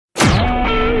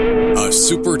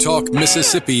SuperTalk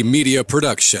Mississippi media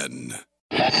production.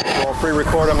 I'll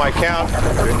pre-record on my count.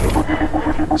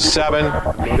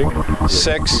 7,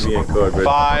 6,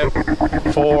 5,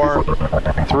 4,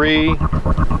 3,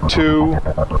 2.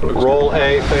 Roll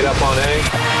A, fade up on A.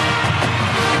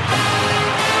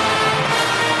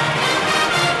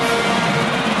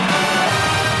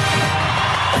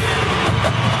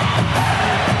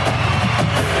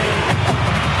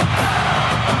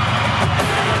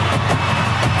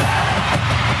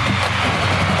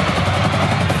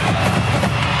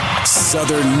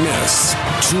 Southern Miss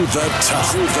to the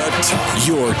top.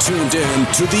 You're tuned in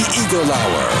to the Eagle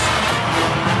Hour.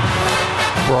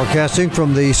 Broadcasting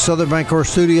from the Southern Bancorp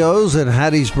Studios in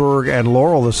Hattiesburg and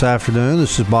Laurel this afternoon.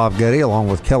 This is Bob Getty along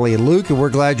with Kelly and Luke, and we're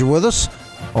glad you're with us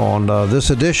on this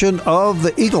edition of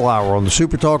the Eagle Hour on the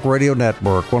SuperTalk Radio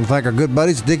Network. I want to thank our good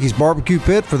buddies at Dickey's Barbecue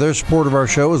Pit for their support of our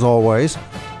show as always.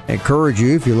 I encourage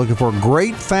you, if you're looking for a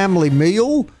great family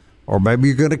meal, or maybe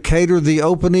you're going to cater the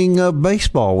opening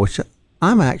baseball, which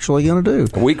I'm actually going to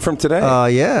do. A week from today?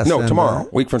 Yes. No, tomorrow.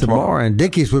 Week from tomorrow. And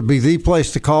Dickey's would be the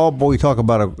place to call. Boy, you talk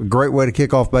about a great way to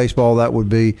kick off baseball. That would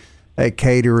be a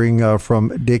catering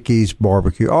from Dickey's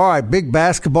Barbecue. All right, big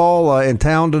basketball in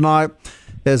town tonight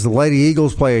as the Lady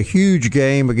Eagles play a huge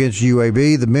game against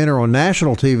UAB. The men are on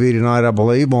national TV tonight, I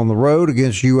believe, on the road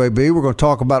against UAB. We're going to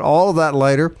talk about all of that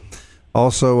later.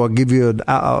 Also, I'll give you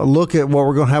a look at what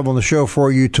we're going to have on the show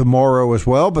for you tomorrow as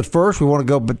well. But first, we want to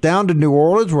go down to New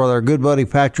Orleans with our good buddy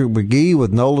Patrick McGee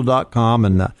with NOLA.com.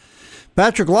 And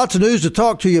Patrick, lots of news to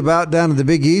talk to you about down in the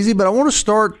Big Easy. But I want to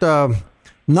start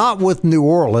not with New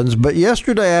Orleans, but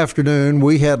yesterday afternoon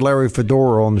we had Larry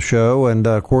Fedora on the show. And,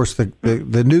 of course,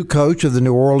 the new coach of the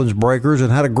New Orleans Breakers,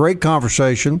 and had a great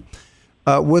conversation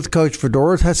with Coach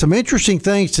Fedora. Had some interesting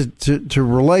things to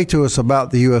relate to us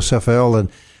about the USFL and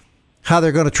how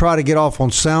they're going to try to get off on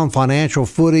sound financial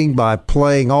footing by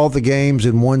playing all the games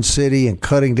in one city and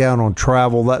cutting down on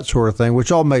travel, that sort of thing,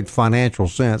 which all made financial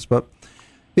sense. But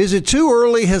is it too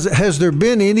early? Has there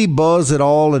been any buzz at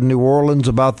all in New Orleans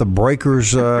about the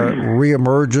Breakers'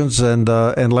 reemergence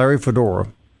and Larry Fedora?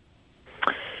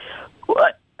 Well,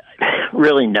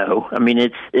 really, no. I mean,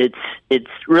 it's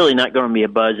really not going to be a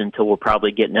buzz until we're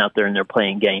probably getting out there and they're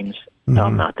playing games.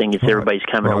 I think everybody's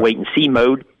kind of in a wait-and-see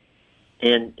mode.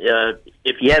 And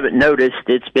if you haven't noticed,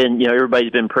 it's been,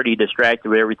 everybody's been pretty distracted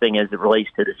with everything as it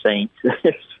relates to the Saints.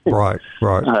 Right.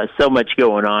 So much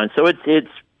going on. So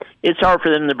it's hard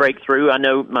for them to break through. I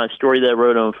know my story that I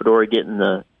wrote on Fedora getting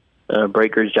the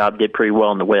Breakers job did pretty well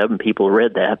on the web, and people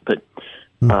read that. But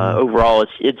overall,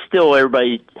 it's still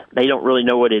everybody, they don't really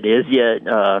know what it is yet.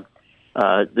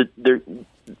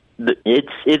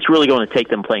 It's really going to take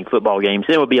them playing football games.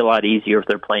 It would be a lot easier if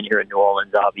they're playing here in New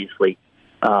Orleans, obviously.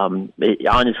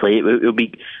 Honestly, it would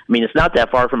be. I mean, it's not that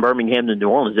far from Birmingham to New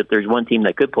Orleans. If there's one team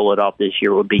that could pull it off this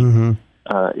year, it would be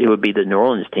the New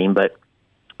Orleans team. But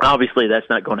obviously, that's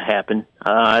not going to happen.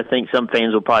 I think some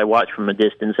fans will probably watch from a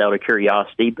distance out of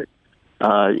curiosity, but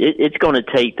it's going to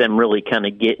take them really kind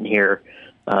of getting here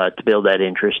to build that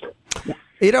interest.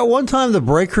 One time the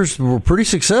Breakers were pretty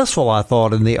successful, I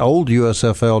thought, in the old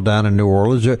USFL down in New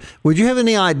Orleans. Would you have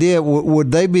any idea?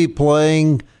 Would they be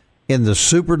playing in the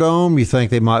Superdome? You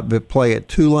think they might play at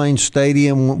Tulane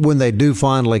Stadium when they do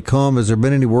finally come? Has there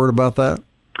been any word about that?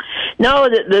 No,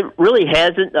 there really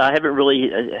hasn't.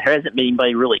 Hasn't been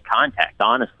anybody really contact,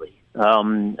 honestly,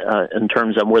 in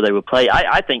terms of where they would play.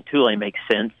 I think Tulane makes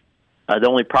sense. The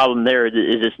only problem there is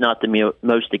it's not the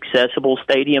most accessible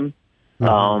stadium,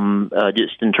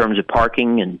 just in terms of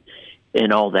parking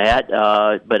and all that.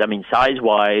 But I mean,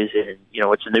 size-wise, and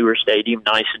it's a newer stadium,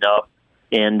 nice enough.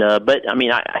 And but I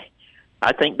mean,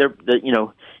 I think the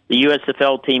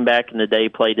USFL team back in the day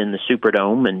played in the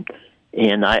Superdome, and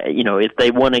if they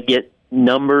want to get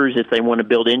numbers, if they want to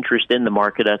build interest in the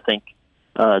market, I think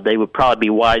they would probably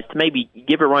be wise to maybe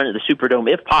give a run at the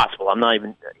Superdome if possible. I'm not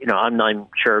even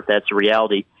sure if that's a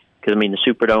reality, because I mean the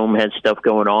Superdome has stuff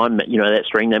going on. That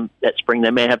spring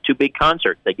they may have two big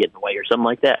concerts they get in the way or something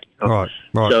like that. Right.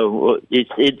 So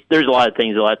there's a lot of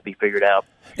things that'll have to be figured out.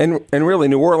 And really,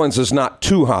 New Orleans is not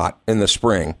too hot in the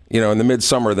spring. In the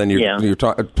midsummer, then you're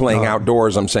playing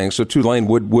outdoors, I'm saying. So Tulane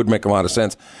would make a lot of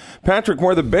sense. Patrick,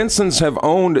 where the Bensons have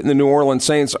owned the New Orleans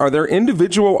Saints, are there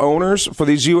individual owners for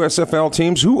these USFL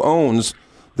teams? Who owns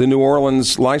the New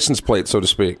Orleans license plate, so to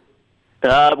speak?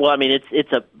 Well, I mean,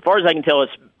 it's as far as I can tell,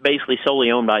 it's basically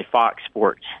solely owned by Fox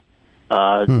Sports.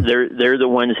 They're the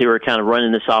ones who are kind of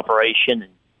running this operation.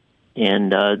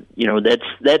 And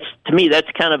that's to me, that's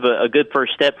kind of a good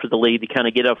first step for the league to kind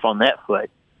of get up on that foot,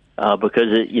 because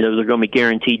they're going to be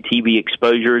guaranteed TV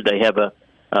exposure. They have a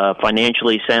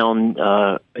financially sound,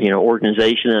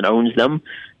 organization that owns them.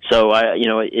 So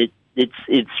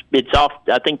it's off.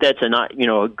 I think that's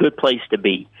a good place to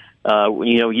be.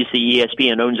 You see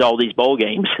ESPN owns all these bowl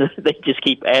games. They just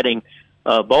keep adding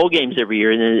bowl games every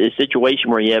year. And in a situation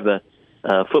where you have a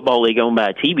football league owned by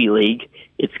a TV league,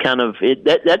 it's kind of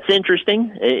that's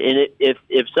interesting. And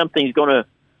if something's going to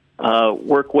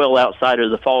work well outside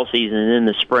of the fall season and in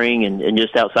the spring and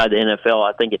just outside the NFL,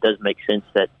 I think it does make sense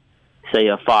that, say,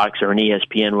 a Fox or an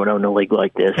ESPN would own a league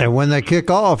like this. And when they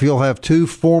kick off, you'll have two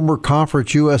former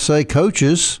Conference USA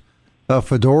coaches,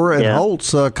 Fedora and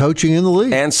Holtz, coaching in the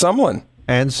league. And Sumlin.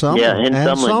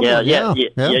 Yeah,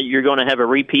 you're going to have a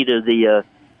repeat of the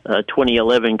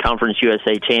 2011 Conference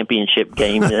USA Championship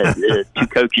game, two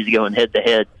coaches going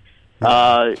head-to-head.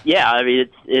 Through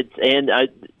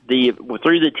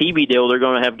the TV deal, they're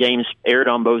going to have games aired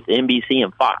on both NBC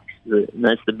and Fox. And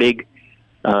that's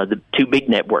the two big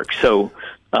networks. So,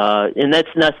 and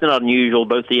that's not unusual.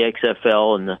 Both the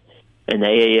XFL and the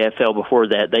AAFL before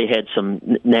that, they had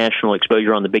some national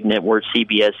exposure on the big networks: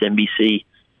 CBS, NBC,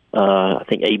 I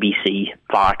think ABC,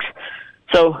 Fox.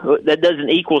 So that doesn't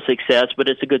equal success, but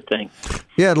it's a good thing.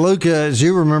 Yeah, Luke, as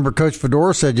you remember, Coach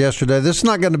Fedora said yesterday, this is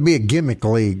not going to be a gimmick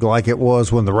league like it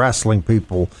was when the wrestling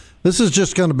people. This is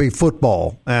just going to be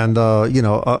football, and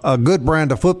a good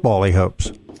brand of football, he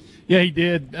hopes. Yeah, he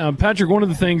did. Patrick, one of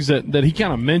the things that he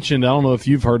kind of mentioned, I don't know if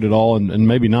you've heard it all, and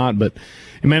maybe not, but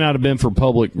it may not have been for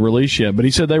public release yet, but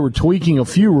he said they were tweaking a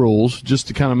few rules just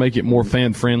to kind of make it more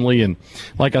fan-friendly. And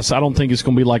like I said, I don't think it's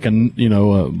going to be like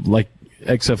like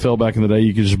XFL back in the day,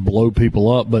 you could just blow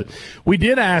people up. But we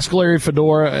did ask Larry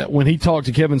Fedora when he talked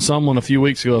to Kevin Sumlin a few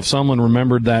weeks ago if Sumlin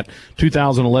remembered that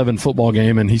 2011 football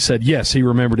game, and he said yes, he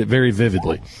remembered it very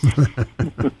vividly.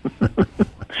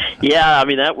 Yeah, I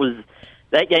mean,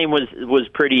 that game was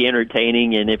pretty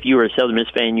entertaining, and if you were a Southern Miss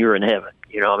fan, you were in heaven.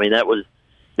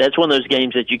 That's one of those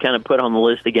games that you kind of put on the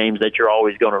list of games that you're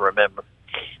always going to remember.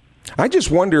 I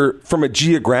just wonder, from a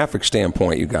geographic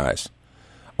standpoint, you guys,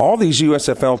 all these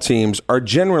USFL teams are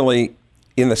generally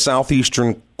in the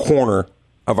southeastern corner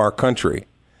of our country.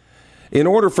 In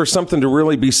order for something to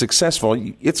really be successful,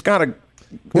 it's got to.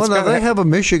 They have a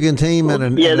Michigan team and a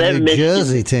New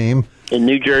Jersey team. In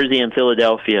New Jersey and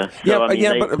Philadelphia. So,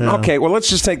 okay, well, let's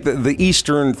just take the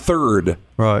eastern third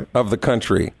of the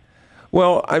country.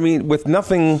 Well, I mean, with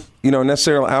nothing,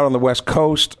 necessarily out on the West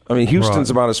Coast, I mean,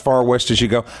 Houston's about as far west as you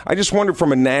go. I just wonder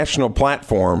from a national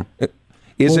platform,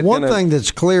 one thing that's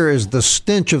clear is the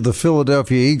stench of the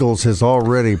Philadelphia Eagles has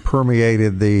already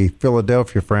permeated the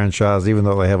Philadelphia franchise, even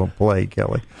though they haven't played,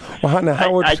 Kelly. Well,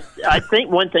 I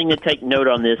think one thing to take note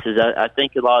on this is I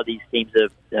think a lot of these teams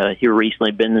have here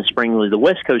recently been in the spring league. The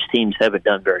West Coast teams haven't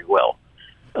done very well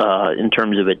in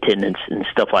terms of attendance and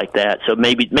stuff like that. So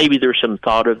maybe there's some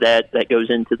thought of that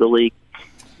goes into the league.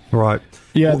 Right.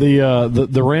 Yeah,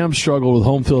 the Rams struggle with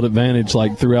home field advantage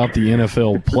like throughout the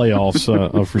NFL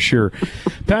playoffs for sure.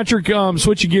 Patrick,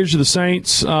 switching gears to the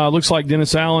Saints, looks like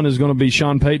Dennis Allen is going to be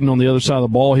Sean Payton on the other side of the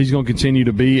ball. He's going to continue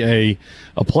to be a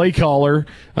play caller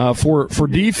for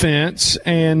defense.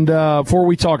 And before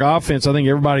we talk offense, I think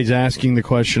everybody's asking the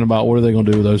question about what are they going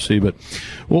to do with OC. But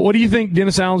what do you think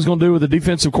Dennis Allen's going to do with the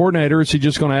defensive coordinator? Is he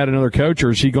just going to add another coach, or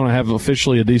is he going to have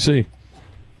officially a DC?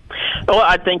 Well,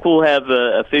 I think we'll have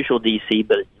official DC,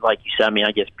 but like you said, I mean,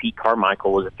 I guess Pete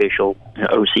Carmichael was official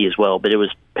OC as well, but it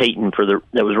was Peyton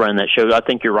that was running that show. I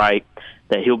think you're right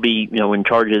that he'll be, in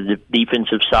charge of the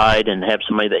defensive side and have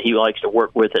somebody that he likes to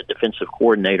work with at defensive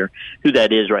coordinator. Who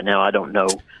that is right now, I don't know.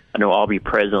 I know Aubrey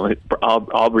Pleasant,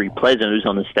 who's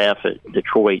on the staff at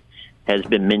Detroit, has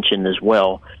been mentioned as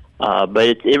well.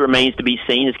 But it remains to be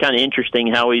seen. It's kind of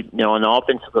interesting how on the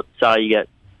offensive side, you got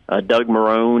Doug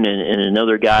Marrone and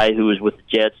another guy who was with the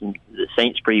Jets and the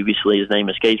Saints previously. His name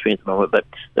escapes me at the moment, but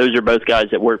those are both guys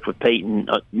that worked with Peyton,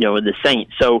 in the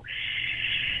Saints. So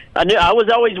I was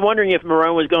always wondering if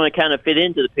Marrone was going to kind of fit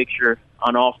into the picture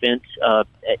on offense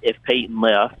if Peyton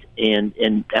left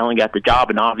and Allen got the job,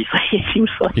 and obviously it seems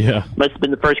like must have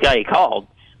been the first guy he called.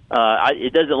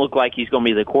 It doesn't look like he's going to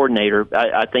be the coordinator.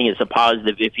 I think it's a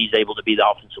positive if he's able to be the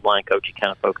offensive line coach and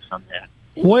kind of focus on that.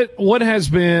 What has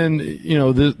been,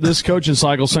 this coaching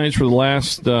cycle, Saints for the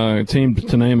last team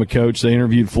to name a coach? They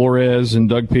interviewed Flores and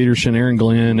Doug Peterson, Aaron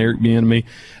Glenn, Eric Bieniemy.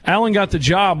 Allen got the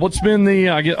job. What's been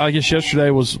I guess yesterday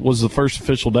was the first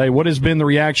official day. What has been the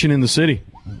reaction in the city?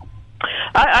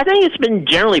 I think it's been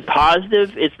generally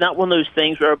positive. It's not one of those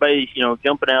things where everybody's,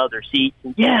 jumping out of their seats.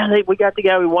 And, we got the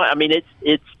guy we want. I mean,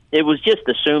 it was just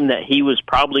assumed that he was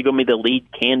probably going to be the lead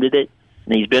candidate,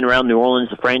 and he's been around New Orleans,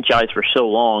 the franchise, for so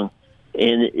long.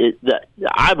 And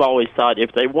I've always thought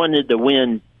if they wanted to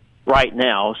win right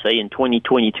now, say in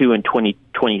 2022 and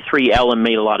 2023, Allen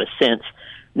made a lot of sense.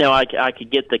 Now, I could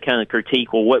get the kind of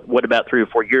critique, well, what about 3 or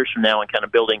 4 years from now and kind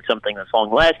of building something that's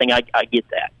long-lasting? I get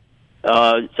that.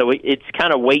 So it's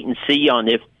kind of wait and see on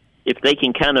if they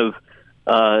can kind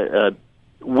of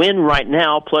win right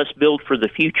now plus build for the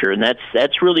future, and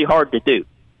that's really hard to do.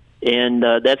 And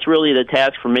that's really the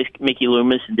task for Mickey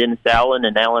Loomis and Dennis Allen,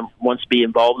 and Allen wants to be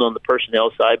involved on the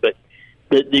personnel side. But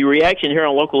the reaction here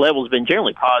on local level has been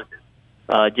generally positive.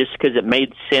 Just because it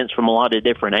made sense from a lot of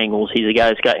different angles. He's a guy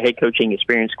that's got head coaching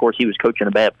experience. Of course, he was coaching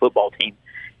a bad football team.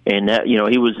 And,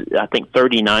 he was, I think,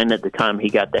 39 at the time he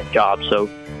got that job. So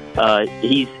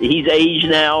he's aged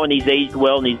now, and he's aged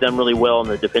well, and he's done really well on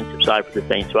the defensive side for the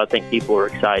Saints. So I think people are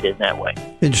excited in that way.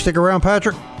 Did you stick around,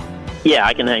 Patrick? Yeah,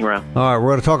 I can hang around. All right, we're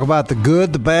going to talk about the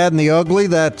good, the bad, and the ugly.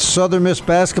 That's Southern Miss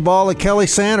basketball and Kelly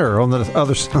Sander on the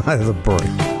other side of the break.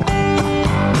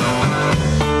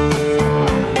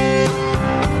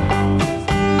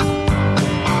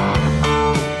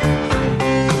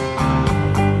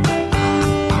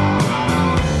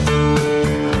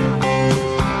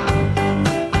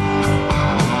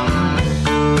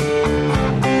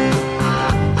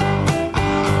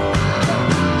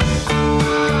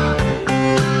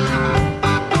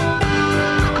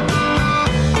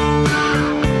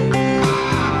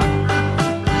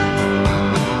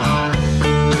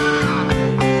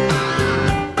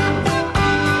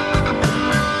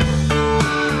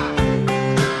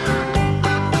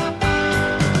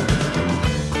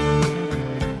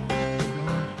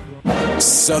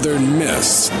 Southern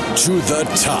Miss to the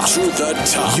top. To the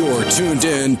top. You're tuned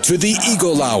in to the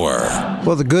Eagle Hour.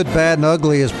 Well, the good, bad, and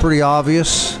ugly is pretty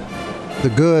obvious.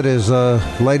 The good is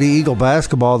Lady Eagle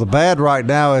basketball. The bad right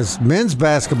now is men's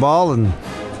basketball. And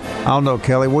I don't know,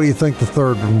 Kelly, what do you think the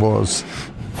third one was?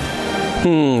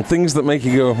 Things that make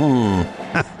you go,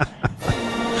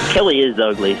 Kelly is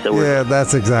ugly. So yeah,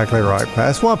 that's exactly right.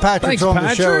 That's why Patrick's on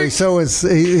the show.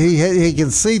 He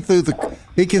can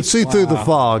see through the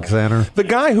fog, Center. The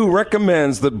guy who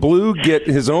recommends that Blue get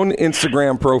his own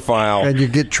Instagram profile. And you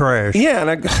get trash. Yeah.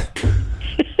 And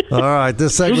all right.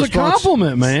 This it was a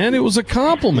compliment, man. It was a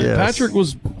compliment. Yes. Patrick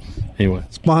was... Anyway.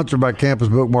 Sponsored by Campus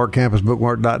Bookmark,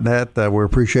 campusbookmark.net. We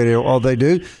appreciate all they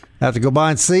do. Have to go by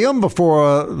and see them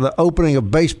before the opening of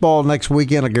baseball next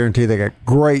weekend. I guarantee they got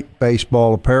great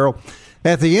baseball apparel.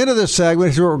 At the end of this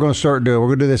segment, here's what we're going to start doing. We're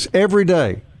going to do this every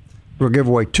day. We'll give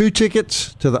away 2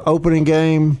 tickets to the opening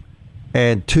game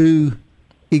and 2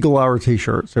 Eagle Hour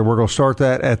T-shirts. And we're going to start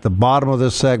that at the bottom of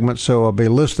this segment, so I'll be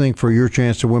listening for your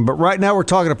chance to win. But right now we're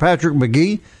talking to Patrick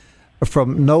McGee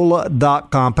from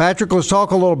NOLA.com. Patrick, let's talk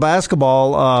a little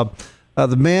basketball.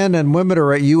 The men and women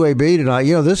are at UAB tonight.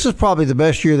 You know, this is probably the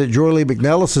best year that Joy Lee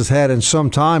McNellis has had in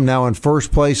some time now, in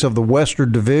first place of the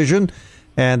Western Division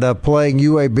and playing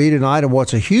UAB tonight in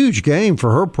what's a huge game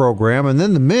for her program. And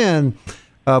then the men,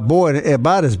 boy,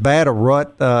 about as bad a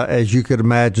rut as you could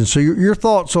imagine. So your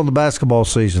thoughts on the basketball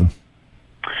season?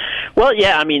 Well,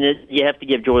 yeah, I mean, you have to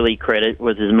give Joy Lee credit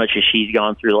with as much as she's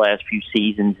gone through the last few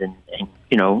seasons. And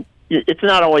you know, it's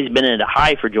not always been at a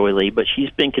high for Joy Lee, but she's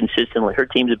been consistently, her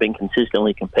teams have been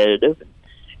consistently competitive,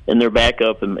 and they're back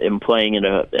up and playing at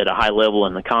a high level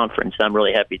in the conference. I'm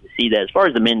really happy to see that. As far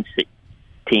as the men's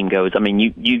team goes, I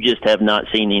mean, you just have not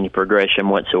seen any progression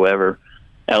whatsoever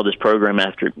out of this program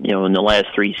after, you know, in the last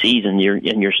 3 seasons.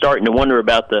 You're starting to wonder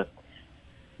about the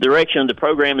direction of the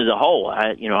program as a whole.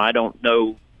 I don't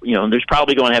know. You know, there's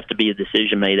probably going to have to be a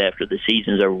decision made after the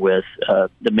season's over with.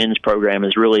 The men's program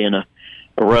is really in a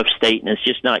rough state, and it's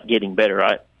just not getting better.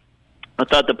 I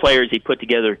thought the players he put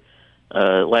together,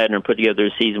 Ladner put together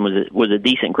this season, was a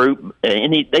decent group,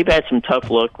 and they've had some tough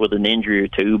luck with an injury or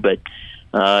two, but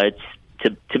it's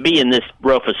to be in this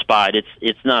rough a spot,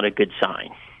 it's not a good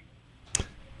sign.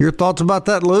 Your thoughts about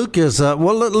that, Luke? Is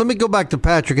let me go back to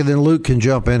Patrick, and then Luke can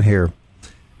jump in here.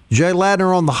 Jay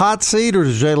Ladner on the hot seat, or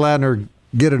does Jay Ladner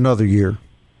get another year?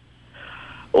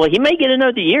 Well, he may get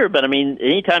another year, but I mean,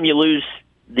 anytime you lose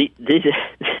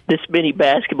this many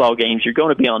basketball games, you're going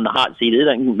to be on the hot seat. It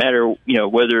doesn't matter, you know,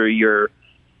 whether you're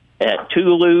at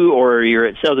Tougaloo or you're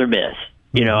at Southern Miss.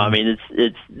 You know, I mean,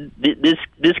 it's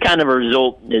this kind of a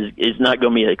result is not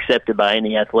going to be accepted by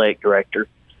any athletic director.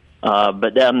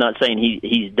 But I'm not saying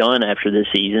he's done after this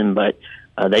season, but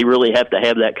they really have to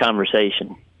have that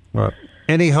conversation. Right.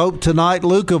 Any hope tonight,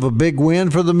 Luke, of a big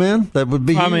win for the men? That would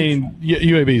be huge. I mean,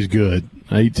 UAB is good,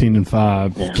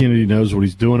 18-5. Yeah. Kennedy knows what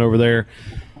he's doing over there.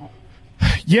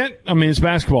 Yet, I mean, it's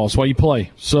basketball. It's why you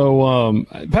play. So,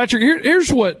 Patrick,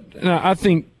 here's what I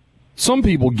think. Some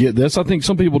people get this. I think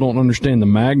some people don't understand the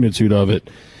magnitude of it.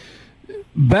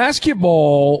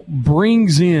 Basketball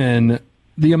brings in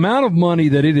the amount of money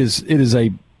that it is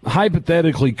a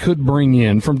hypothetically could bring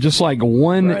in from just like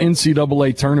one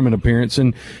NCAA tournament appearance.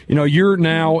 And, you're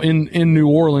now in New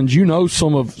Orleans,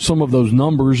 some of those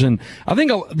numbers. And I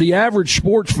think the average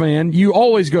sports fan, you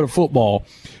always go to football,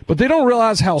 but they don't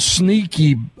realize how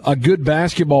sneaky a good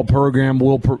basketball program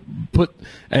will put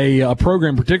a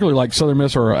program, particularly like Southern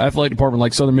Miss or an athletic department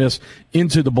like Southern Miss,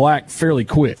 into the black fairly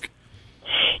quick.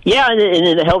 Yeah, and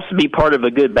it helps to be part of a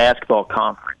good basketball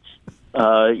conference.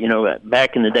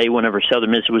 Back in the day, whenever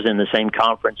Southern Miss was in the same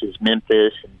conference as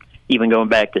Memphis, and even going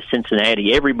back to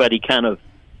Cincinnati, everybody kind of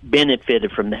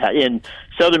benefited from that. And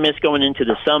Southern Miss going into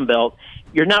the Sun Belt,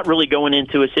 you're not really going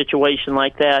into a situation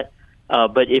like that.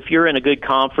 But if you're in a good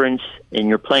conference and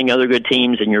you're playing other good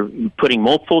teams and you're putting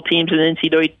multiple teams in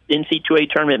the NCAA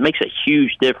tournament, it makes a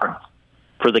huge difference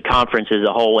for the conference as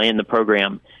a whole and the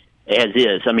program as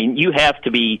is. I mean, you have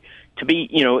to be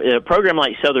a program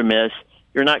like Southern Miss.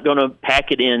 You're not going to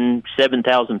pack it in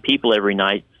 7,000 people every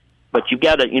night, but you've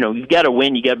got to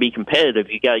win. You got to be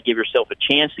competitive. You got to give yourself a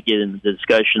chance to get in the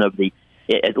discussion of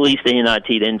at least the NIT,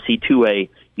 the NC2A.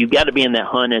 You've got to be in that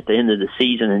hunt at the end of the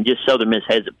season, and just Southern Miss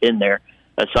hasn't been there.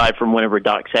 Aside from whenever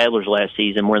Doc Sadler's last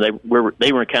season, where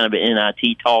they were kind of an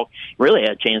NIT talk, really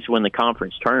had a chance to win the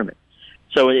conference tournament.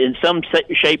 So in some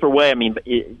shape or way, I mean,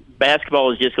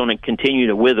 basketball is just going to continue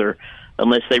to wither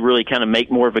unless they really kind of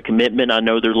make more of a commitment. I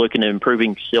know they're looking at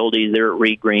improving facilities there at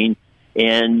Reed Green.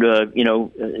 And,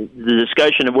 the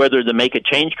discussion of whether to make a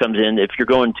change comes in. If you're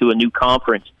going to a new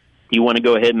conference, do you want to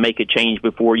go ahead and make a change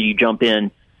before you jump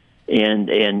in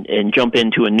and jump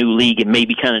into a new league and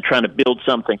maybe kind of trying to build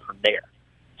something from there?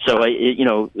 So,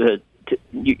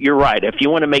 you're right. If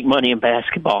you want to make money in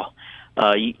basketball,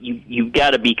 you've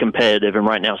got to be competitive. And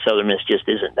right now, Southern Miss just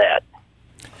isn't that.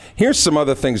 Here's some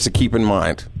other things to keep in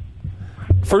mind.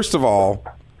 First of all,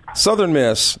 Southern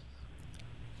Miss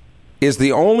is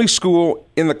the only school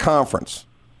in the conference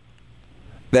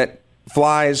that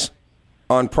flies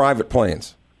on private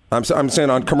planes. I'm saying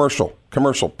on commercial.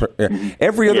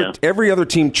 Every other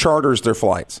team charters their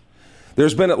flights.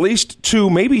 There's been at least 2,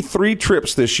 maybe 3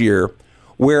 trips this year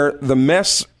where the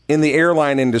mess in the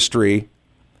airline industry,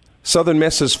 Southern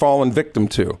Miss has fallen victim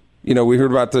to. We heard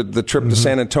about the trip to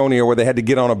San Antonio where they had to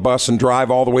get on a bus and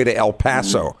drive all the way to El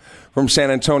Paso from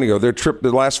San Antonio.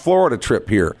 The last Florida trip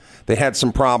here, they had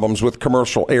some problems with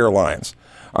commercial airlines.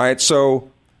 All right,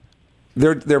 so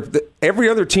every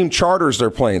other team charters their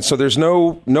planes, so there's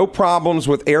no problems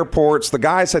with airports. The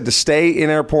guys had to stay in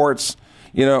airports,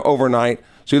 overnight.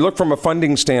 So you look from a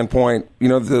funding standpoint,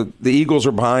 the Eagles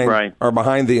are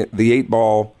behind the 8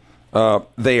 ball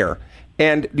there.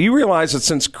 And do you realize that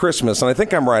since Christmas, and I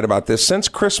think I'm right about this, since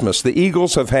Christmas, the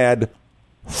Eagles have had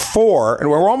 4, and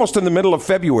we're almost in the middle of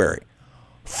February,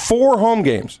 4 home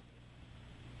games.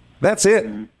 That's it.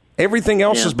 Everything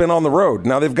else has been on the road.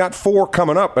 Now, they've got 4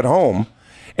 coming up at home,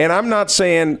 and I'm not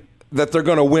saying that they're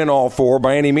going to win all 4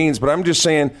 by any means, but I'm just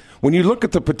saying when you look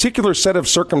at the particular set of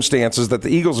circumstances that the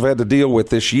Eagles have had to deal with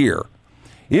this year,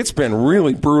 it's been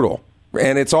really brutal.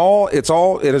 And it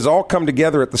has all come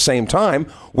together at the same time,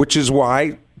 which is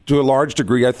why, to a large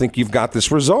degree, I think you've got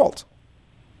this result.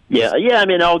 Yeah. I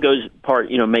mean, it all goes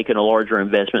part, making a larger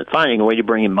investment, finding a way to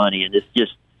bring in money, and it's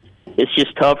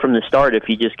just tough from the start if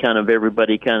you just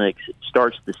everybody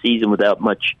starts the season without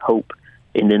much hope,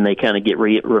 and then they kind of get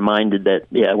reminded that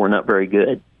we're not very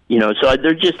good. So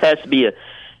there just has to be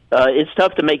it's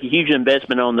tough to make a huge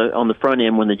investment on the front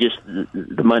end when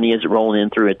the money isn't rolling in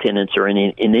through attendance or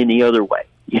in any other way.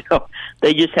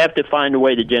 They just have to find a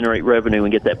way to generate revenue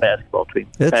and get that basketball team.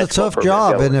 It's a tough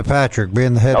job, isn't it, Patrick,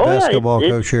 being the head basketball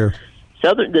coach here?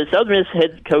 The Southern Miss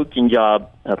head coaching job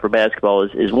for basketball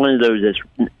is one of those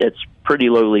that's pretty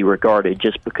lowly regarded,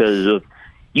 just because of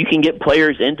you can get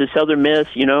players into Southern Miss.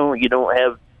 You don't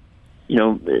have.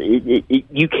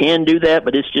 You can do that,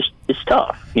 but it's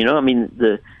tough. I mean,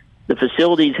 the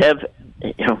facilities have,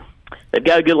 they've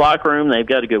got a good locker room, they've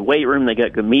got a good weight room, they've got a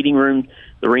good meeting room.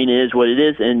 The arena is what it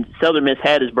is, and Southern Miss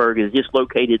Hattiesburg is just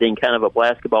located in kind of a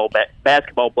basketball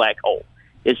black hole.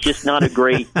 It's just not a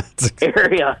great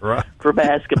area for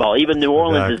basketball. Even New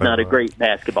Orleans is not a great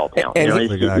basketball town.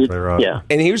 Yeah.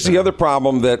 And here's the other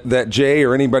problem that Jay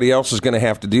or anybody else is going to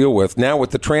have to deal with now with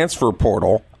the transfer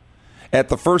portal. At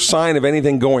the first sign of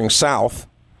anything going south,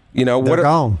 they're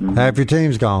gone. Half your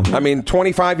team's gone. I mean,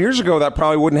 25 years ago, that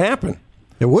probably wouldn't happen.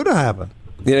 It would have happened.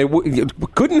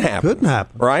 It couldn't happen. Couldn't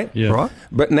happen. Right? Yeah. Right.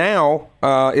 But now,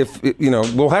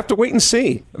 we'll have to wait and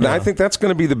see. Yeah. I think that's going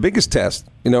to be the biggest test,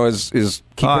 is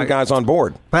keeping guys on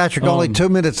board. Patrick, only 2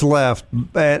 minutes left.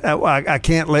 I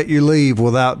can't let you leave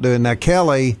without doing that.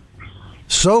 Kelly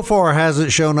so far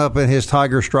hasn't shown up in his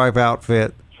tiger stripe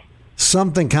outfit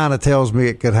something kind of tells me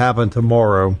it could happen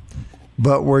tomorrow.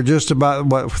 But we're just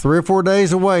about, 3 or 4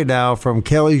 days away now from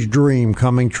Kelly's dream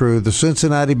coming true. The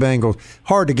Cincinnati Bengals.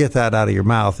 Hard to get that out of your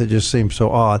mouth. It just seems so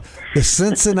odd. The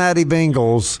Cincinnati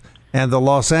Bengals and the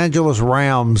Los Angeles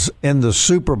Rams in the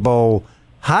Super Bowl.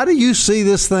 How do you see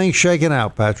this thing shaking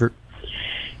out, Patrick?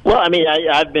 Well, I mean,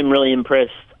 I've been really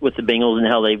impressed with the Bengals and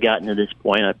how they've gotten to this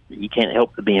point. You can't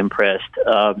help but be impressed.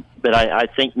 But I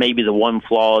think maybe the one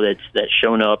flaw that's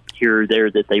shown up here or there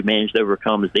that they've managed to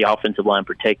overcome is the offensive line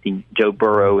protecting Joe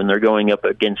Burrow, and they're going up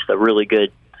against a really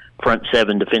good front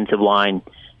seven defensive line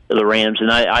of the Rams.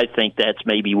 And I think that's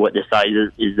maybe what decides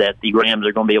is that the Rams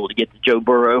are going to be able to get to Joe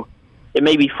Burrow and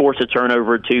maybe force a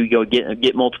turnover to go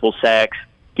get multiple sacks,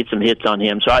 get some hits on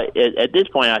him. So at this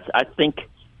point, I think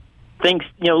things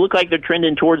look like they're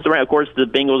trending towards the Rams. Of course, the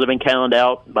Bengals have been counted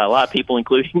out by a lot of people,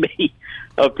 including me,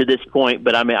 up to this point.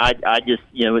 But I mean, I just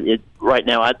right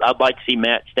now I'd like to see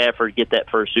Matt Stafford get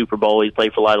that first Super Bowl. He's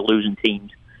played for a lot of losing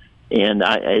teams, and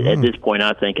at this point,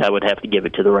 I think I would have to give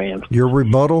it to the Rams. Your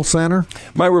rebuttal, Center?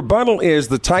 My rebuttal is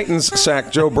the Titans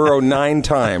sacked Joe Burrow 9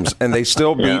 times, and they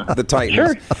still beat the Titans.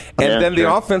 Sure. And then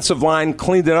the offensive line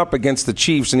cleaned it up against the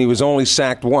Chiefs, and he was only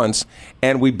sacked once,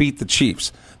 and we beat the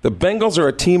Chiefs. The Bengals are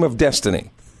a team of destiny.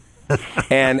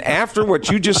 And after what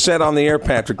you just said on the air,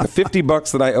 Patrick, the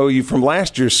 $50 that I owe you from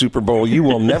last year's Super Bowl, you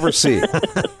will never see.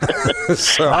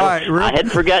 So, all right, I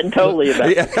had forgotten totally about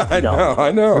it.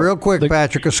 I know. Real quick,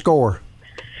 Patrick, a score.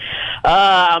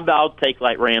 I'll take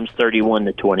Rams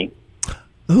 31-20.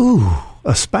 Ooh,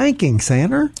 a spanking,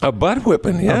 Sander. A butt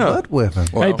whipping, yeah. A butt whipping.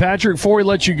 Well, hey, Patrick, before we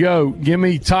let you go, give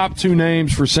me top 2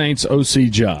 names for Saints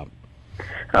OC job.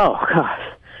 Oh, gosh.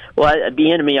 Well,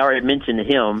 Bieniemy, I already mentioned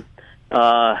him.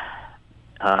 I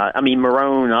mean,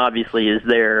 Marrone obviously is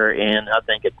there, and I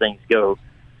think if things go,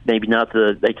 maybe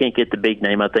they can't get the big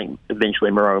name. I think eventually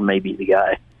Marrone may be the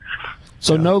guy.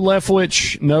 So no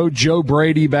Leftwich, no Joe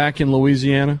Brady back in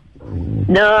Louisiana?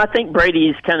 No, I think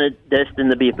Brady's kind of destined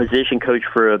to be a position coach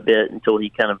for a bit until he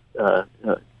kind of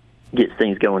gets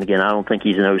things going again. I don't think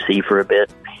he's an OC for a bit.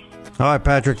 All right,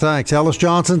 Patrick, thanks. Ellis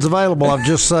Johnson's available, I'm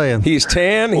just saying. He's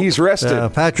tan, he's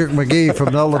rested. Patrick McGee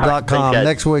from NOLA.com.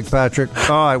 Next week, Patrick.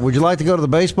 All right, would you like to go to the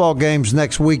baseball games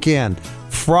next weekend?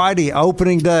 Friday,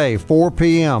 opening day, 4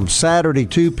 p.m. Saturday,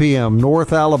 2 p.m.,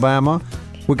 North Alabama.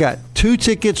 We got 2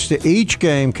 tickets to each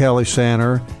game, Kelly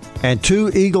Sander, and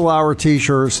 2 Eagle Hour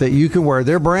T-shirts that you can wear.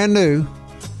 They're brand new.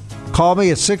 Call me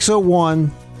at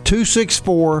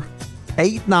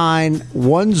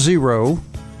 601-264-8910.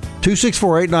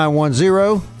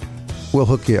 264-8910. We'll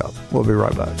hook you up. We'll be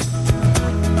right back.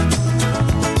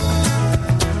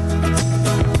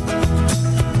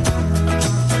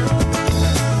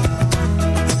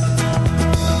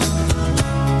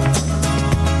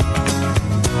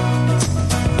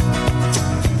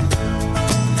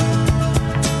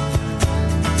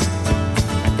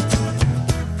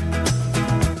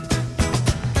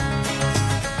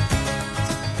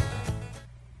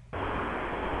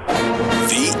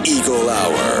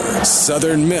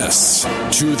 Southern Miss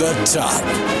to the top.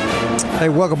 Hey,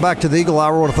 welcome back to the Eagle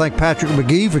Hour. I want to thank Patrick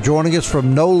McGee for joining us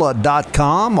from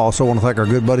NOLA.com. Also want to thank our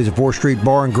good buddies at 4th Street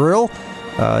Bar and Grill.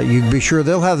 You can be sure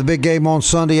they'll have the big game on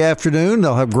Sunday afternoon.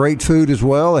 They'll have great food as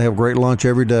well. They have great lunch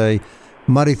every day,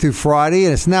 Monday through Friday,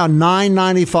 and it's now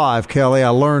 $9.95. Kelly, I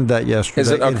learned that yesterday. Is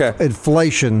it okay?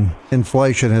 Inflation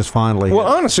has finally. Well,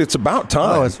 honestly, it's about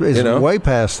time. Oh, it's way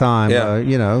past time.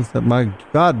 Yeah. My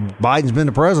God, Biden's been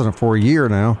the president for a year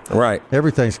now. Right.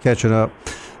 Everything's catching up.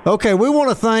 Okay, we want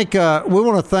to thank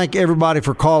everybody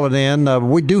for calling in.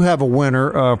 We do have a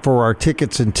winner for our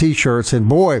tickets and T-shirts, and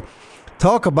boy,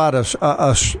 talk about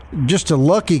just a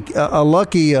lucky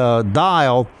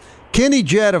dial. Kenny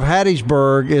Jett of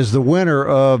Hattiesburg is the winner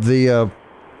of the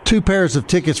 2 pairs of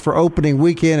tickets for opening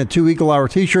weekend and 2 Eagle Hour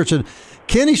T-shirts. And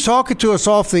Kenny's talking to us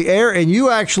off the air, and you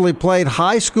actually played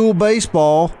high school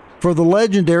baseball for the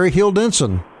legendary Hill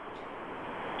Denson.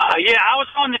 Yeah, I was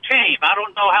on the team. I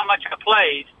don't know how much I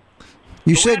played.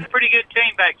 We had a pretty good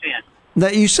team back then. Now,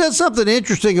 you said something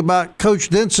interesting about Coach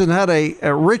Denson had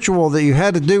a ritual that you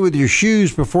had to do with your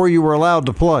shoes before you were allowed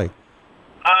to play.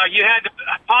 You had to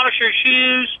polish your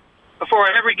shoes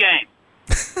before every game.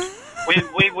 we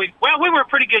were a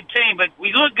pretty good team, but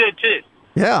we looked good too.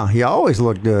 Yeah, he always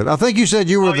looked good. I think you said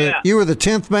you were you were the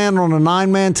 10th man on a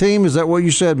 9-man team. Is that what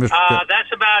you said, Mr.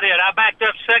 That's about it. I backed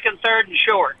up second, third, and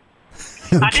short.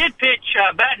 I did pitch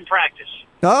batting practice.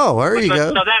 Oh, there you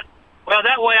go. So that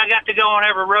way I got to go on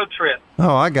every road trip.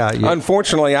 Oh, I got you.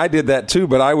 Unfortunately, I did that too,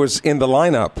 but I was in the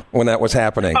lineup when that was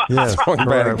happening. Yes,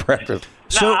 batting practice.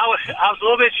 No, I was a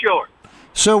little bit short.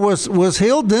 So was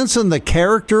Hill Denson the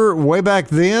character way back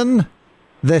then?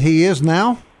 that he is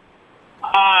now?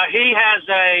 He has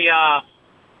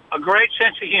a great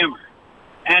sense of humor,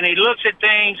 and he looks at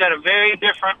things at a very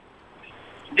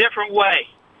different way.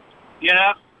 You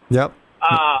know. Yep.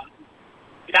 I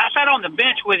sat on the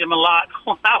bench with him a lot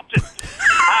when I was in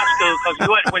high school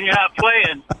because when you're not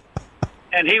playing,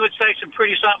 and he would say some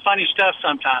pretty funny stuff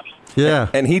sometimes. Yeah.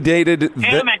 And he dated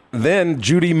then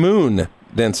Judy Moon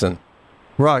Denson.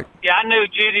 Right. Yeah, I knew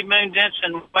Judy Moon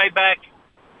Denson way back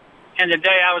in the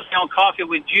day. I was on coffee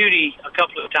with Judy a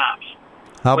couple of times.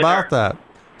 How about that?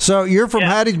 So you're from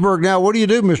Hattiesburg now. What do you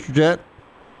do, Mr. Jett?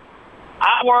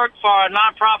 I work for a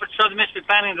nonprofit, Southern Mississippi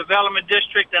Planning and Development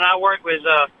District, and I work with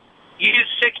youth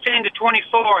 16 to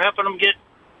 24, helping them get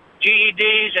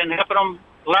GEDs and helping them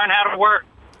learn how to work.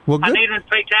 Well, I need them to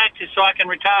pay taxes so I can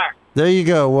retire. There you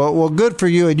go. Well, good for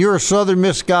you. And you're a Southern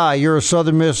Miss guy. You're a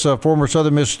Southern Miss, former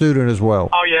Southern Miss student as well.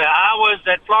 Oh, yeah. I was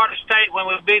at Florida State when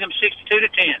we beat them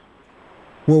 62-10.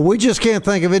 Well, we just can't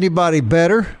think of anybody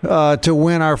better to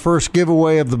win our first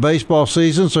giveaway of the baseball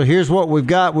season. So here's what we've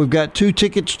got. We've got 2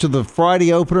 tickets to the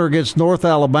Friday opener against North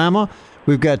Alabama.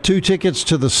 We've got 2 tickets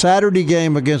to the Saturday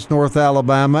game against North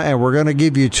Alabama, and we're going to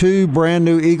give you 2 brand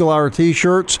new Eagle Hour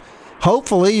T-shirts.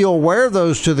 Hopefully you'll wear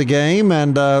those to the game.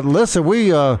 And listen,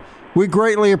 we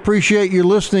greatly appreciate you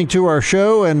listening to our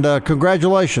show, and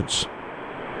congratulations.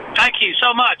 Thank you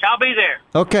so much. I'll be there.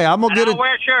 Okay, I'll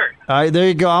wear a shirt. All right, there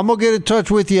you go. I'm going to get in touch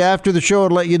with you after the show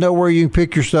and let you know where you can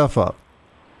pick your stuff up.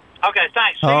 Okay,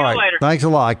 thanks. See you later. Thanks a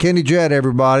lot. Kenny Jett,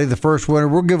 everybody, the first winner.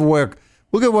 We'll give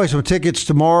away some tickets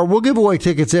tomorrow. We'll give away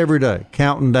tickets every day,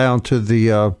 counting down to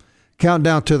the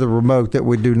remote that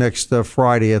we do next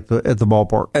Friday at the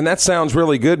ballpark. And that sounds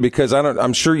really good because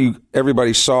I'm sure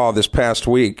everybody saw this past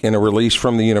week in a release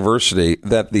from the university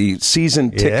that the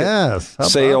season ticket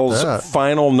sales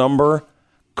final number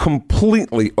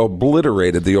completely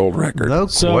obliterated the old record. No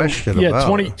question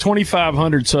about it.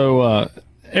 2,500. So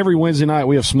every Wednesday night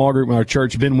we have a small group in our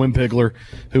church. Ben Wimpigler,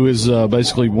 who is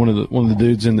basically one of the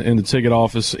dudes in the ticket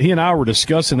office. He and I were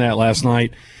discussing that last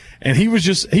night. And he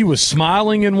was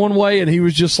smiling in one way and he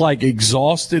was just like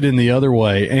exhausted in the other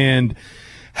way. And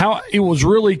how it was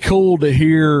really cool to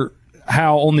hear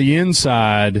how on the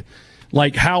inside,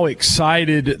 like how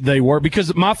excited they were.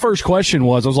 Because my first question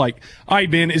was, I was like, all right,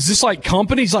 Ben, is this like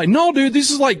companies? He's like, no, dude, this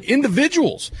is like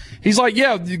individuals. He's like,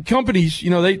 yeah, the companies,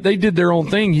 they did their own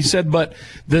thing. He said, but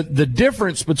the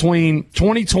difference between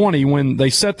 2020 when they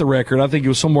set the record, I think it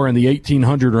was somewhere in the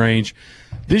 1,800 range.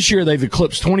 This year they've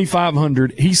eclipsed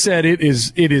 2,500. He said it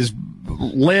is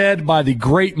led by the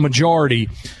great majority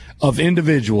of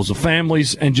individuals, of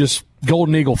families, and just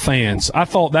Golden Eagle fans. I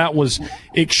thought that was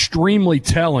extremely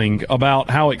telling about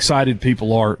how excited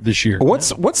people are this year. What's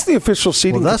the official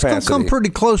seating capacity? That's going to come pretty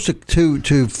close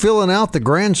to filling out the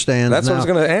grandstands. That's what I was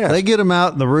going to ask. They get them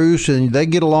out in the roost, and they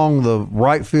get along the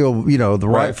right field,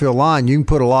 right field line. You can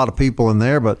put a lot of people in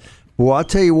there, but well, I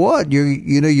tell you what,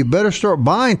 you better start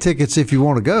buying tickets if you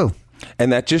want to go.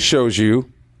 And that just shows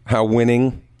you how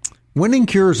winning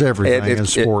cures everything in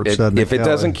sports. If it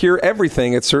doesn't cure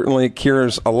everything, it certainly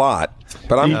cures a lot.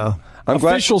 But I'm glad.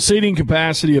 Official seating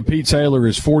capacity of Pete Taylor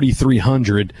is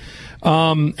 4,300.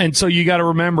 And so you got to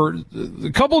remember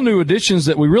a couple new additions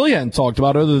that we really hadn't talked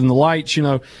about other than the lights.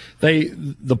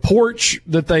 The porch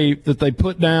that they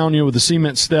put down, with the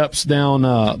cement steps down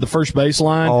the first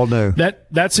baseline. All new.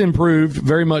 That's improved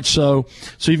very much so.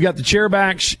 So you've got the chair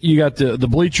backs, you got the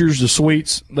bleachers, the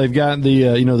suites. They've got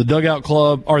the dugout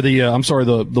club or the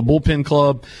bullpen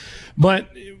club. But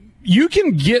you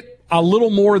can get a little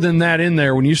more than that in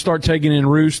there when you start taking in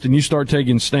roost and you start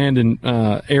taking standing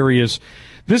areas.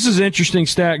 This is an interesting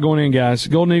stat going in, guys.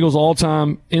 Golden Eagles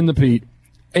all-time in the Pete,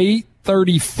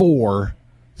 834,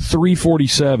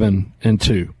 347, and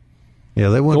 2. Yeah,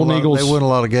 they win a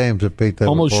lot of games at Pete Taylor.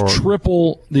 Almost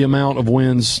triple the amount of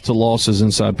wins to losses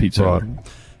inside Pete Taylor. Right.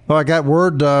 Well, I got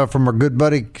word from our good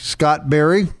buddy Scott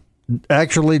Berry.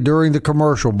 Actually, during the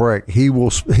commercial break, he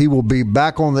will be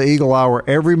back on the Eagle Hour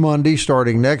every Monday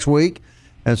starting next week.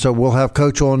 And so we'll have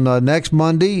Coach on next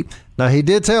Monday. Now, he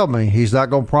did tell me he's not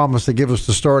going to promise to give us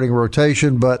the starting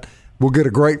rotation, but we'll get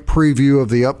a great preview of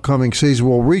the upcoming season.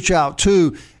 We'll reach out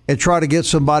to and try to get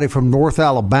somebody from North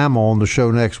Alabama on the show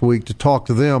next week to talk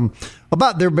to them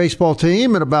about their baseball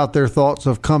team and about their thoughts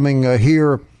of coming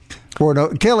here.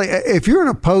 Kelly, if you're an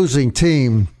opposing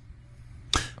team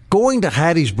going to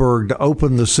Hattiesburg to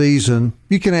open the season,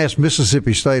 you can ask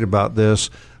Mississippi State about this.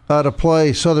 To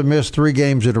play Southern Miss 3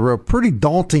 games in a row, pretty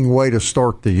daunting way to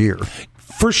start the year.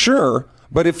 For sure,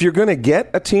 But if you're going to get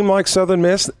a team like Southern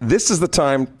Miss, this is the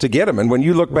time to get them. And when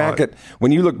you look back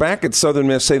at Southern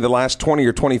Miss, say the last 20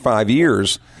 or 25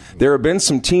 years, there have been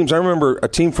some teams. I remember a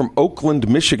team from Oakland,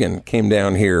 Michigan came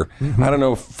down here. I don't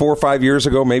know, 4 or 5 years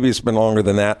ago. Maybe it's been longer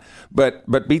than that.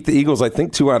 But beat the Eagles, I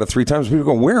think, 2 out of 3 times. People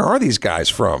go, where are these guys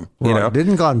from? You know,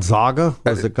 didn't Gonzaga?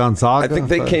 Was it Gonzaga? I think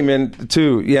they came in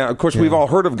too. Yeah, of course, we've all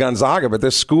heard of Gonzaga, but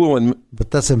this school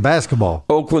but that's in basketball.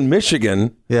 Oakland,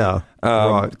 Michigan. Yeah,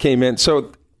 came in.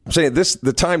 So I'm saying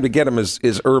the time to get them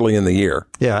is early in the year.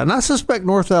 Yeah, and I suspect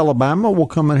North Alabama will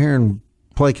come in here and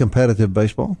play competitive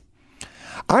baseball.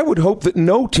 I would hope that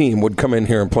no team would come in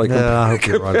here and play. Yeah, I hope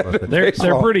you're right about that.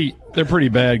 They're pretty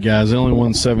bad guys. They only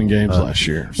won 7 games last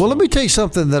year. So. Well, let me tell you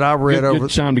something that I read good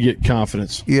time to get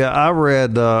confidence. Yeah, I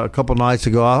read a couple nights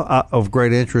ago of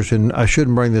great interest, and I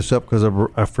shouldn't bring this up because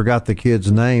I forgot the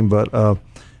kid's name, but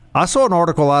I saw an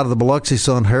article out of the Biloxi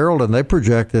Sun-Herald, and they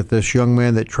project that this young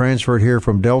man that transferred here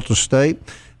from Delta State.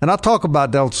 And I talk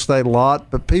about Delta State a lot,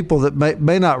 but people that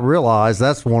may not realize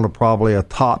that's one of probably a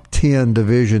top 10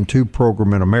 Division II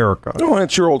program in America. Oh, and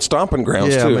it's your old stomping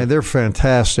grounds, too. Yeah, I mean, they're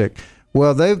fantastic.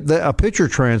 Well, a pitcher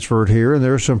transferred here, and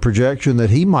there's some projection that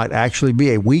he might actually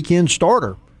be a weekend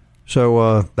starter.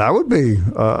 So that would be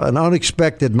an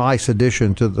unexpected nice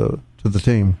addition to the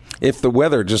team. If the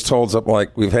weather just holds up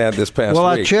like we've had this past week. Well,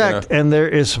 I checked, and there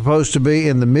is supposed to be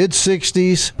in the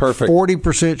mid-60s, perfect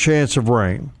 40% chance of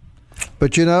rain.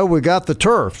 But, we got the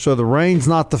turf, so the rain's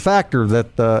not the factor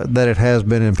that it has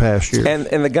been in past years.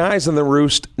 And the guys in the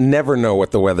roost never know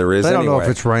what the weather is. They don't know if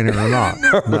it's raining or not.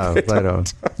 No, they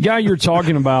don't. The guy you're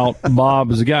talking about,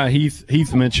 Bob, is a guy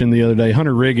Heath mentioned the other day,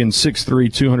 Hunter Riggins,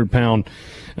 6'3",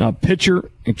 200-pound pitcher.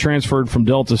 He transferred from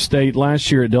Delta State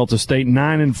last year at Delta State,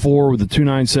 9-4 with a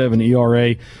 2.97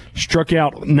 ERA. Struck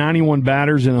out 91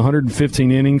 batters in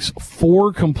 115 innings,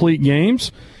 4 complete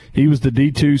games. He was the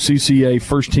D2 CCA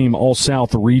first-team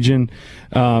All-South region,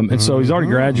 and so he's already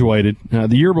graduated.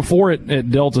 The year before at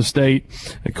Delta State,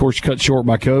 of course, cut short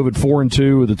by COVID,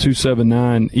 4-2 with a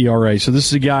 2.79 ERA. So this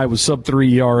is a guy with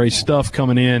sub-3 ERA stuff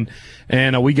coming in,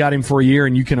 and we got him for a year,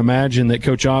 and you can imagine that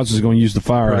Coach Oz is going to use the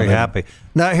fire out of him. Pretty happy.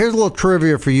 Now, here's a little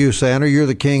trivia for you, Sandra. You're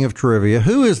the king of trivia.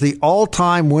 Who is the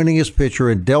all-time winningest pitcher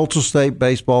in Delta State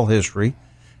baseball history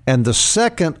and the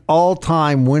second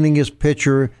all-time winningest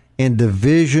pitcher in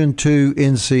Division II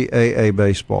NCAA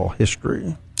baseball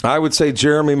history? I would say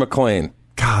Jeremy McClain.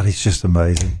 God, he's just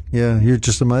amazing. Yeah, you're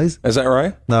just amazing. Is that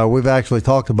right? No, we've actually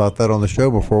talked about that on the show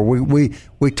before.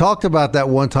 We talked about that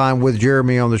one time with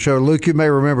Jeremy on the show. Luke, you may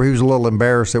remember he was a little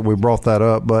embarrassed that we brought that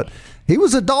up, but he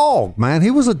was a dog, man. He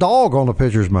was a dog on the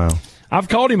pitcher's mound. I've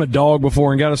called him a dog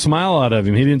before and got a smile out of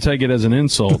him. He didn't take it as an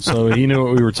insult, so he knew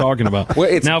what we were talking about.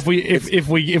 Well, now, if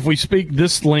we speak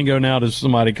this lingo now to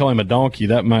somebody, call him a donkey,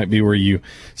 that might be where you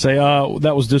say,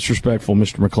 that was disrespectful,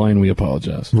 Mr. McClain. We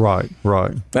apologize. Right.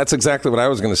 That's exactly what I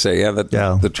was going to say. Yeah,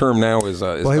 the term now is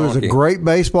well, he was donkey. a great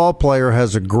baseball player,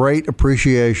 has a great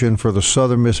appreciation for the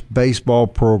Southern Miss baseball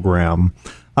program.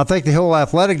 I think the whole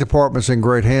athletic department's in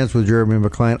great hands with Jeremy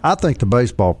McClain. I think the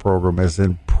baseball program is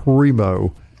in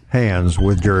primo hands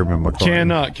with Jeremy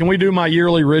McClain. Can we do my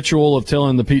yearly ritual of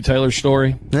telling the Pete Taylor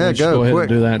story? Yeah, go ahead quick.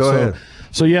 And do that. Go ahead.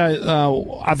 So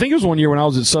I think it was one year when I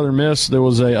was at Southern Miss, there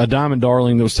was a Diamond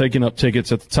Darling that was taking up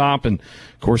tickets at the top, and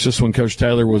of course this one Coach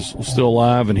Taylor was still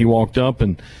alive, and he walked up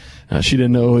and she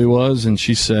didn't know who he was, and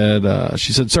she said,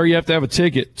 "Sir, you have to have a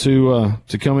ticket to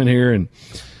come in here." And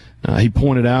he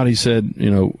pointed out, he said,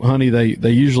 honey, they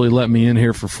usually let me in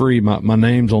here for free. My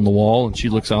name's on the wall. And she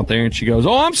looks out there and she goes,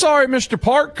 "Oh, I'm sorry, Mr.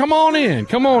 Park. Come on in,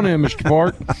 Mr.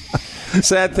 Park."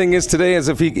 Sad thing is today is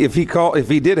if he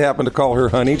did happen to call her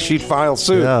honey, she'd file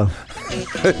suit. Yeah.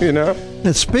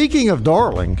 And speaking of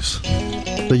darlings,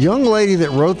 the young lady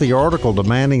that wrote the article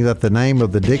demanding that the name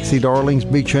of the Dixie Darlings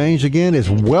be changed again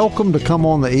is welcome to come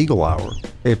on the Eagle Hour.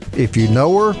 If you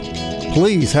know her,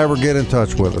 please have her get in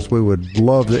touch with us. We would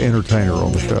love to entertain her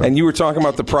on the show. And you were talking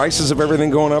about the prices of everything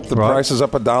going up. The price is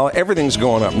up $1. Everything's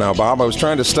going up now, Bob. I was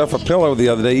trying to stuff a pillow the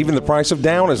other day. Even the price of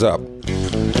down is up.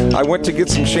 I went to get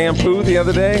some shampoo the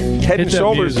other day. Head and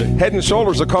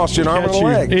Shoulders will cost you an arm and a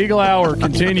leg. Eagle Hour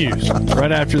continues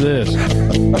right after this.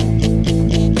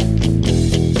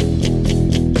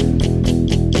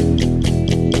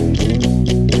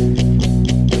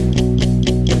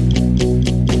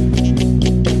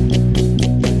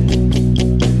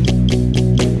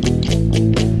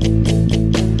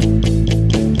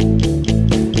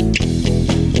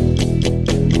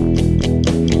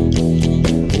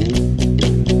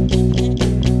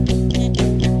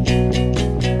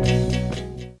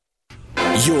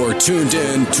 tuned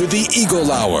in to the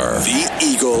Eagle Hour. The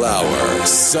Eagle Hour.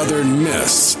 Southern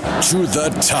Miss to the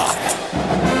top.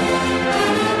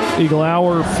 Eagle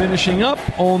Hour finishing up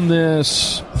on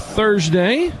this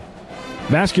Thursday.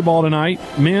 Basketball tonight.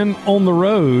 Men on the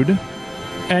road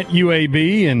at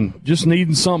UAB, and just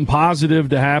needing something positive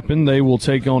to happen, they will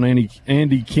take on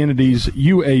Andy Kennedy's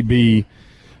UAB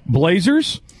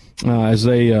Blazers as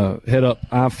they head up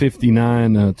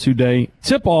I-59 today.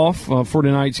 Tip-off for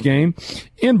tonight's game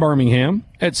in Birmingham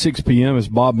at 6 p.m. As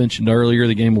Bob mentioned earlier,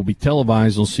 the game will be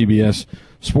televised on CBS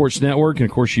Sports Network, and,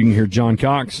 of course, you can hear John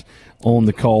Cox on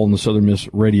the call on the Southern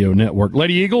Miss Radio Network.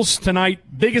 Lady Eagles tonight,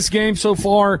 biggest game so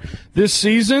far this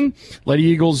season. Lady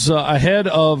Eagles ahead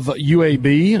of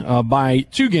UAB by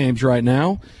 2 games right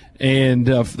now, and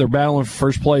they're battling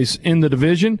for first place in the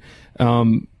division.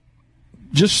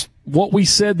 Just what we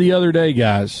said the other day,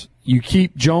 guys. You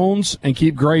keep Jones and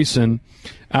keep Grayson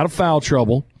out of foul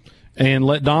trouble and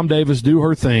let Dom Davis do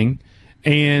her thing,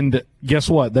 and guess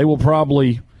what? They will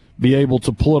probably be able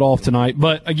to pull it off tonight.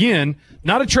 But, again,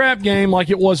 not a trap game like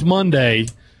it was Monday,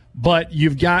 but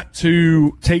you've got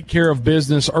to take care of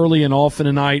business early and often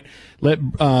tonight. Let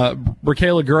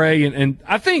Bracayla Gray, and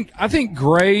I think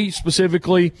Gray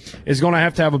specifically is going to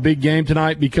have a big game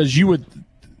tonight, because you would,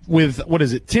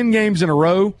 with, 10 games in a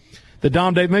row,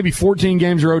 maybe 14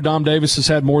 games in a row, Dom Davis has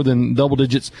had more than double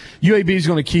digits. UAB is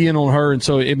going to key in on her, and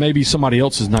so it may be somebody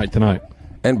else's night tonight.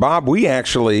 And, Bob, we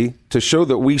actually, to show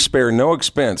that we spare no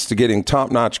expense to getting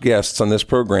top-notch guests on this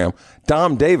program,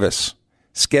 Dom Davis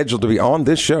scheduled to be on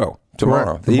this show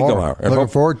tomorrow, the Eagle Hour. And looking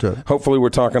forward to it. Hopefully we're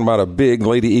talking about a big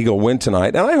Lady Eagle win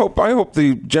tonight. And I hope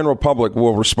the general public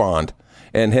will respond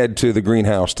and head to the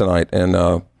greenhouse tonight and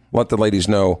let the ladies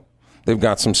know they've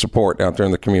got some support out there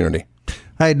in the community.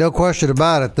 Hey, no question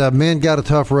about it. The men got a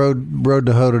tough road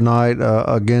to hoe tonight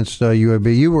against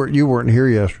UAB. You weren't here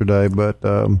yesterday, but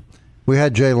we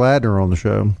had Jay Ladner on the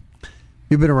show.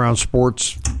 You've been around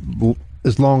sports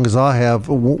as long as I have.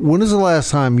 When is the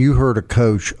last time you heard a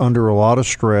coach under a lot of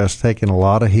stress, taking a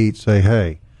lot of heat, say,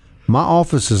 hey, my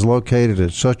office is located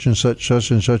at such and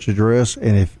such address,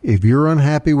 and if you're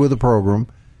unhappy with the program,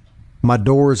 my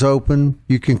door is open.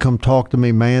 You can come talk to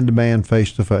me man-to-man,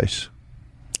 face-to-face.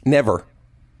 Never.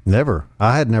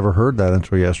 I had never heard that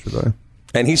until yesterday.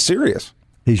 And he's serious.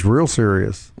 He's real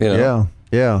serious. You know?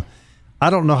 Yeah. I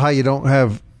don't know how you don't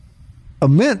have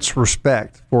immense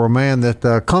respect for a man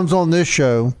that comes on this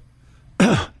show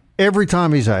every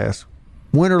time he's asked,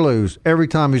 win or lose, every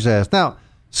time he's asked. Now,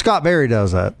 Scott Berry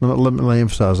does that. Let me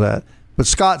emphasize that. But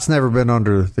Scott's never been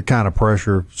under the kind of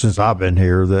pressure since I've been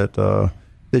here that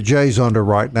Jay's under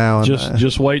right now.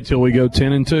 Just wait till we go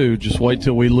 10-2. Just wait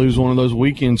till we lose one of those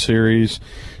weekend series.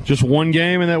 Just one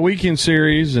game in that weekend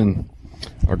series, and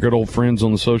our good old friends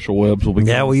on the social webs will be.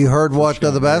 Yeah, well, you heard what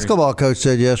the basketball coach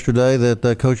said yesterday,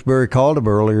 that Coach Berry called him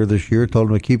earlier this year, told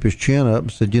him to keep his chin up,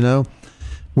 and said,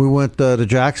 we went to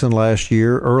Jackson last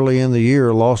year, early in the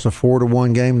year, lost a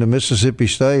 4-1 game to Mississippi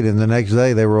State, and the next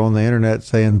day they were on the internet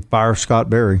saying, fire Scott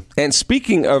Berry. And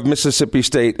speaking of Mississippi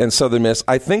State and Southern Miss,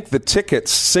 I think the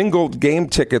tickets, single game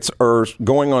tickets, are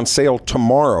going on sale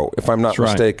tomorrow, if I'm not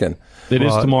mistaken. It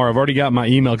is tomorrow. I've already got my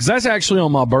email, because that's actually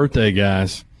on my birthday,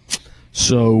 guys.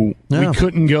 So we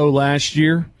couldn't go last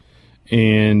year,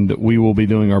 and we will be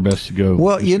doing our best to go.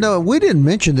 Well, we didn't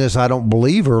mention this, I don't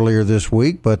believe, earlier this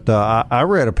week, but I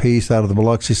read a piece out of the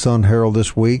Biloxi Sun-Herald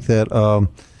this week that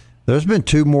there's been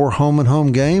 2 more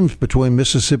home-and-home games between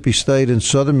Mississippi State and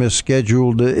Southern Miss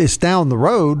scheduled. It's down the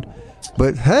road,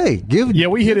 but, hey,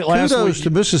 we hit it last kudos week to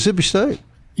Mississippi State.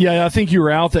 Yeah, I think you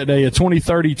were out that day, a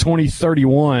 2030,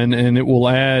 2031, and it will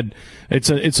add – it's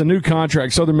a new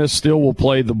contract. Southern Miss still will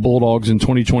play the Bulldogs in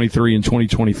 2023 and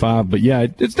 2025. But, yeah,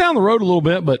 it's down the road a little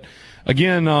bit. But,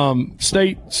 again,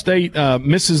 State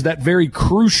misses that very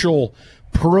crucial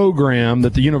program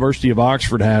that the University of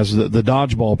Oxford has, the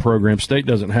dodgeball program. State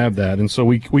doesn't have that, and so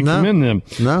we commend them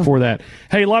for that.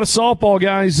 Hey, a lot of softball,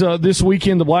 guys, this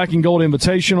weekend, the Black and Gold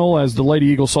Invitational, as the Lady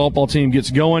Eagle softball team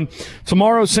gets going.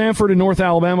 Tomorrow, Sanford and North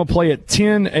Alabama play at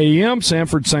 10 a.m.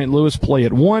 Sanford St. Louis play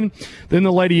at 1. Then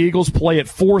the Lady Eagles play at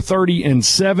 4:30 and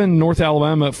 7. North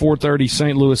Alabama at 4:30,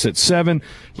 St. Louis at 7.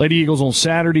 Lady Eagles on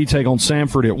Saturday take on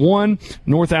Sanford at 1.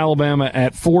 North Alabama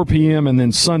at 4 p.m. And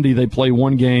then Sunday they play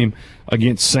one game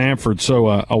against Sanford. So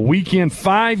a weekend,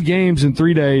 5 games in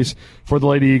 3 days for the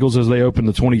Lady Eagles as they open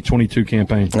the 2022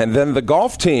 campaign. And then the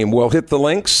golf team will hit the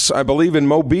links, I believe, in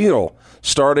Mobile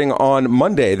starting on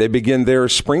Monday. They begin their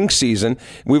spring season.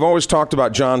 We've always talked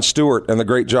about John Stewart and the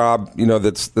great job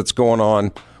that's going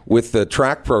on with the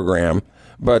track program.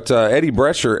 But Eddie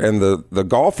Brescher and the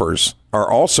golfers are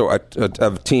also a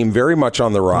team very much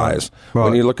on the rise. Right.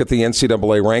 When you look at the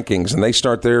NCAA rankings, and they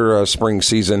start their spring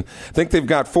season, I think they've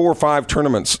got 4 or 5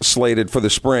 tournaments slated for the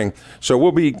spring. So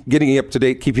we'll be getting you up to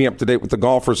date, keeping up to date with the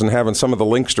golfers, and having some of the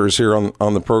linksters here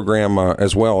on the program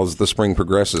as well as the spring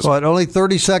progresses. Well, only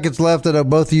 30 seconds left, and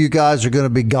both of you guys are going to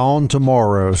be gone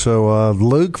tomorrow. So,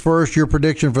 Luke, first, your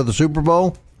prediction for the Super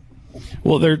Bowl?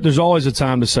 Well, there's always a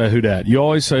time to say who dat. You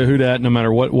always say who dat no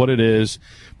matter what it is.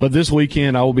 But this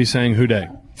weekend, I will be saying who dat.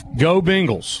 Go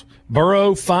Bengals.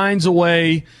 Burrow finds a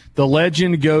way. The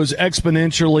legend goes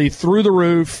exponentially through the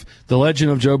roof. The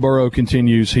legend of Joe Burrow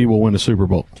continues. He will win a Super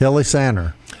Bowl. Kelly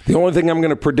Sander. The only thing I'm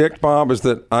going to predict, Bob, is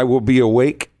that I will be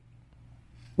awake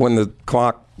when the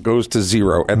clock goes to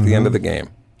 0 at the end of the game.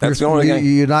 That's the only thing.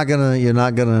 You're not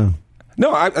gonna.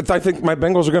 No, I think my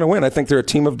Bengals are going to win. I think they're a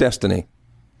team of destiny.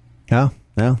 Yeah.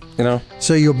 You know.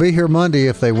 So you'll be here Monday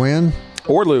if they win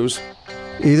or lose.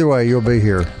 Either way, you'll be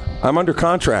here. I'm under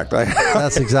contract.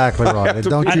 That's exactly right. And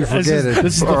don't you forget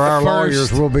it, or our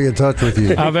lawyers will be in touch with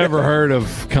you. I've ever heard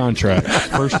of contract.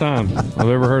 First time I've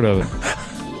ever heard of it.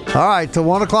 All right, till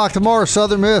 1 o'clock tomorrow,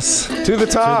 Southern Miss. To the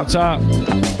top. To the top.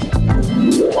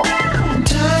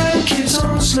 Time keeps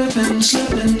on slipping,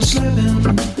 slipping,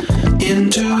 slipping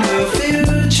into the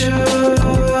future.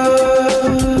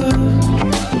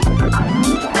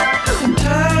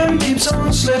 Time keeps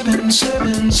on slipping,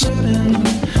 slipping, slipping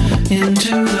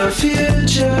into the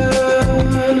future.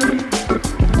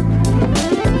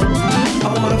 I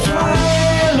wanna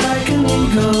fly like an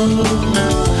eagle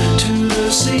to the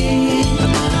sea.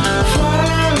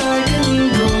 Fly like an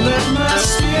eagle, let my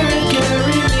spirit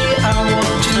carry me. I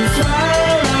want to fly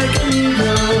like an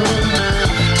eagle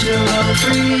till I'm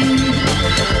free.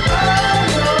 I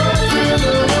go through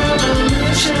the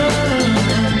revolution.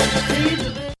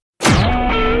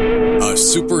 A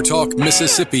SuperTalk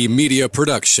Mississippi media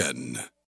production.